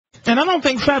And I don't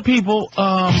think fat people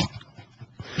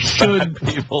should.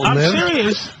 I'm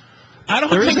serious. I don't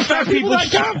think fat people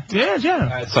should.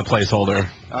 Yeah. It's a placeholder.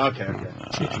 Okay.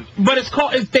 But it's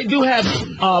called. They do have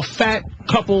fat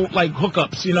couple like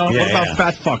hookups. You know. What about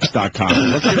fatfucks.com?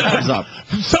 Let's see what comes up.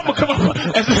 Someone come up.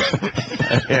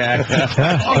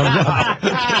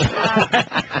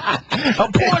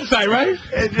 A porn site, right?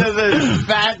 It just is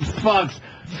fat fucks,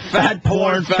 fat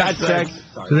porn, fat sex.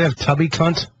 Do they have tubby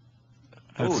cunt?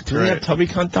 Do they have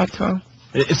tubbycunt.com?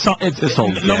 It's no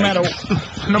matter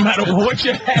what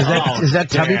you have. Is that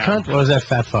tubby cunt or is that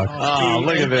fat fuck? Oh,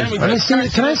 look at this. Let me see.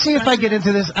 Can I see if I get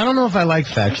into this? I don't know if I like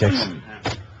fat chicks.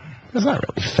 It's not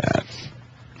really fat.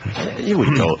 You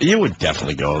would go. You would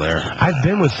definitely go there. I've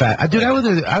been with fat. Dude, I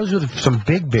was with some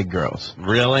big girls.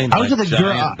 Really? I was with a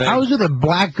girl. I was with a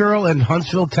black girl in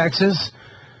Huntsville, Texas,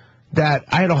 that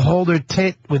I had to hold her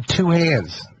tit with 2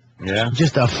 hands. Yeah.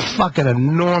 Just a fucking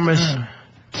enormous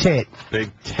tit.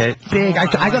 Big tit. Big. I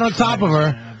got on top of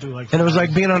her, and it was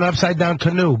like being on an upside-down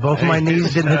canoe. Both of my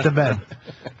knees didn't hit the bed.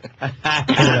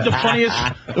 The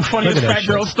funniest fat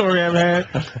girl story I've had.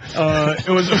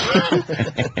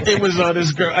 It was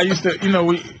this girl. I used to,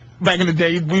 back in the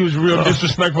day, we was real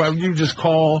disrespectful. You just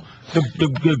call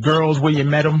the girls where you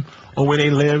met them or where they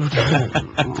lived, like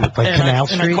Canal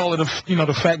Street. And I call it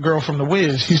the fat girl from the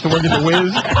Wiz. She used to work at the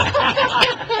Wiz.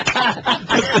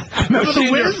 Remember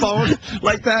the Wiz? Phone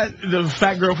like that? The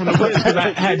fat girl from the Wiz, because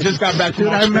I had just got back from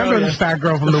Australia. I remember the fat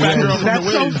girl from the Wiz.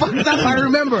 That's so fucked up. I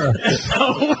remember.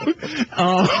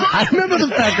 I remember the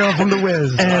fat girl from the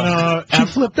Wiz. And she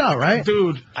flipped out, right?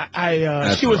 Dude,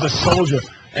 she was a soldier.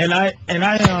 And I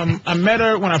met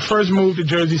her when I first moved to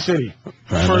Jersey City.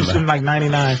 First in like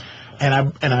 '99.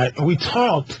 And we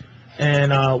talked,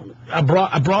 and I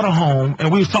brought her home,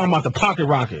 and we was talking about the pocket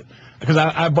rocket. Because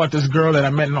I bought this girl that I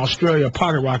met in Australia a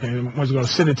pocket rocket and was going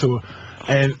to send it to her.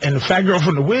 And the fat girl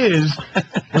from the Wiz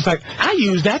was like, I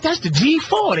use that. That's the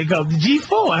G4. They go, the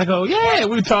G4. I go, yeah.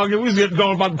 We were talking. We was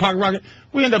going about the pocket rocket.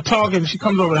 We end up talking. She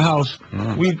comes over the house.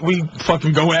 We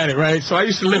fucking go at it, right? So I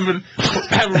used to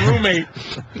have a roommate.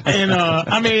 And,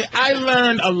 I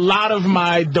learned a lot of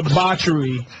my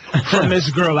debauchery from this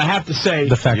girl, I have to say.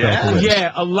 The fat girl.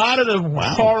 Yeah, a lot of the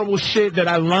horrible shit that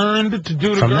I learned to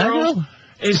do to girls.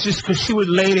 It's just because she would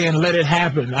lay there and let it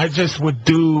happen. I just would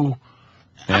do.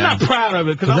 Yeah. I'm not proud of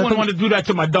it because I wouldn't want to do that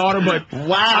to my daughter, but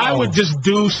I would just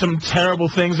do some terrible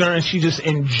things to her, and she just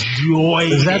enjoyed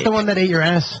it. Is that the one that ate your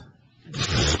ass?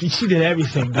 She did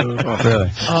everything, dude. Oh, really?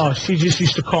 Oh, she just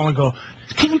used to call and go,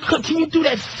 Can you do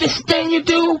that fist thing you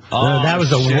do? Oh, that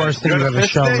was the worst thing you ever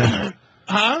shown me.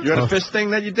 Huh? You had a fist thing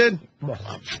that you did? No.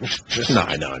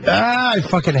 I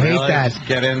fucking hate that.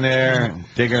 Get in there,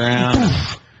 dig around.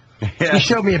 Yeah. He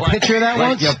showed me a picture of that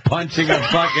once. You're punching a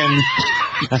fucking.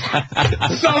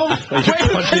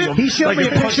 He showed me a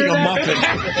picture of that,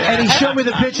 and he showed me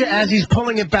the picture as he's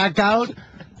pulling it back out.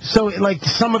 So, like,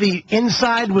 some of the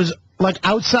inside was like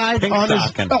outside on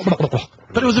his.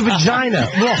 But it was a vagina.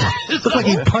 It looked like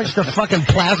he punched a fucking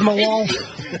plasma wall.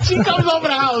 She comes over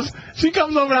the house.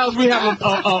 We have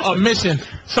a mission.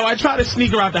 So I try to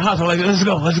sneak her out the house. I'm like, let's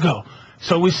go.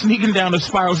 So we're sneaking down the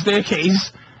spiral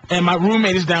staircase. And my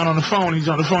roommate is down on the phone. He's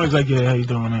on the phone. He's like, yeah, how you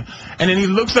doing, man? And then he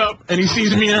looks up, and he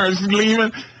sees me and her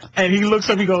leaving. And he looks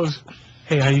up, he goes,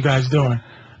 hey, how you guys doing?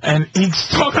 And he's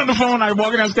talking on the phone. I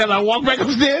walk downstairs. I walk back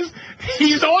upstairs.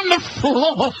 He's on the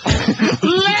floor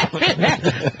laughing.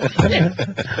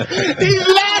 He's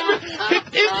laughing.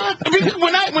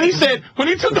 When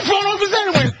he took the phone off his head,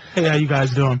 he went, hey, how you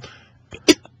guys doing?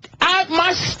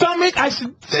 My stomach, I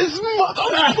said, this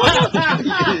motherfucker.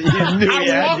 I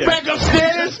walked back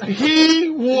upstairs. He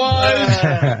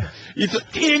was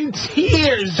in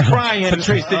tears, crying.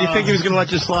 Patrice, did you think he was going to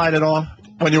let you slide at all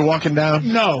when you're walking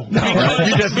down? No.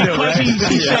 You just knew, because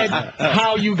he said,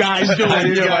 how you guys doing?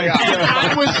 And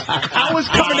I was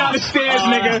coming down the stairs,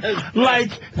 nigga,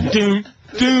 like, doom.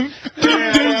 Dude,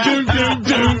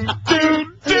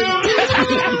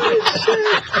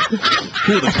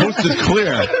 the coast is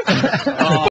clear.